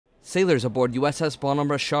Sailors aboard USS Bonhomme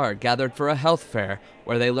Richard gathered for a health fair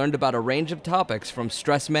where they learned about a range of topics from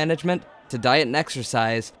stress management to diet and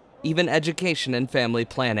exercise, even education and family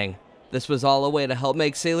planning. This was all a way to help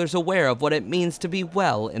make sailors aware of what it means to be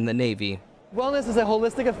well in the Navy. Wellness is a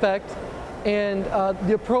holistic effect, and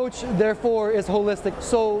the approach, therefore, is holistic.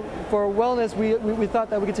 So for wellness, we thought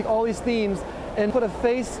that we could take all these themes and put a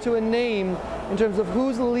face to a name in terms of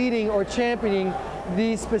who's leading or championing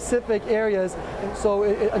these specific areas. And so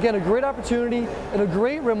again, a great opportunity and a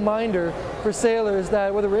great reminder for sailors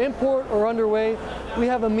that whether we're in port or underway, we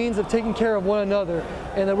have a means of taking care of one another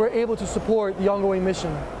and that we're able to support the ongoing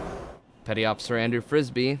mission. Petty Officer Andrew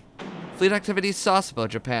Frisbee, Fleet Activities Sasebo,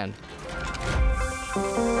 Japan.